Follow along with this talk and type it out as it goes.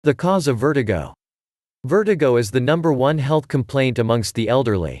The cause of vertigo. Vertigo is the #1 health complaint amongst the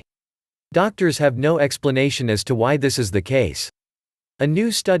elderly. Doctors have no explanation as to why this is the case. A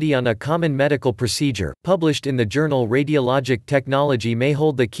new study on a common medical procedure, published in the journal Radiologic Technology, may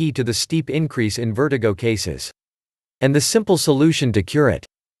hold the key to the steep increase in vertigo cases. And the simple solution to cure it.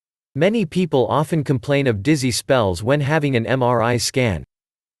 Many people often complain of dizzy spells when having an MRI scan.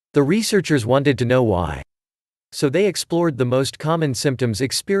 The researchers wanted to know why. So they explored the most common symptoms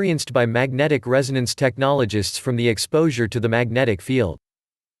experienced by magnetic resonance technologists from the exposure to the magnetic field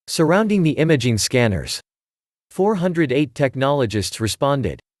surrounding the imaging scanners. 408 technologists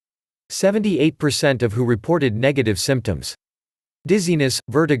responded. 78% of who reported negative symptoms. Dizziness,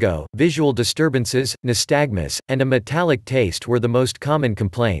 vertigo, visual disturbances, nystagmus, and a metallic taste were the most common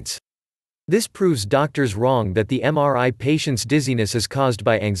complaints. This proves doctors wrong that the MRI patient's dizziness is caused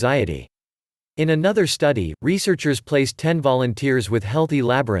by anxiety. In another study, researchers placed 10 volunteers with healthy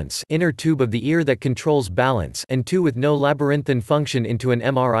labyrinths, inner tube of the ear that controls balance, and 2 with no labyrinthine function into an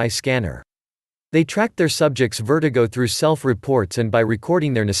MRI scanner. They tracked their subjects' vertigo through self-reports and by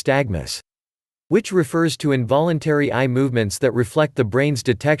recording their nystagmus, which refers to involuntary eye movements that reflect the brain's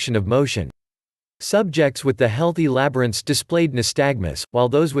detection of motion. Subjects with the healthy labyrinths displayed nystagmus, while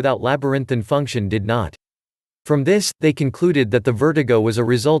those without labyrinthine function did not. From this, they concluded that the vertigo was a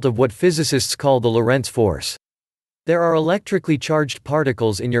result of what physicists call the Lorentz force. There are electrically charged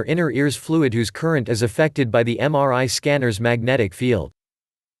particles in your inner ear's fluid whose current is affected by the MRI scanner's magnetic field.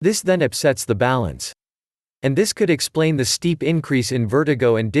 This then upsets the balance. And this could explain the steep increase in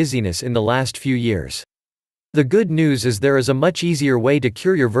vertigo and dizziness in the last few years. The good news is there is a much easier way to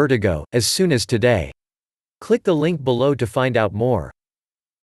cure your vertigo, as soon as today. Click the link below to find out more.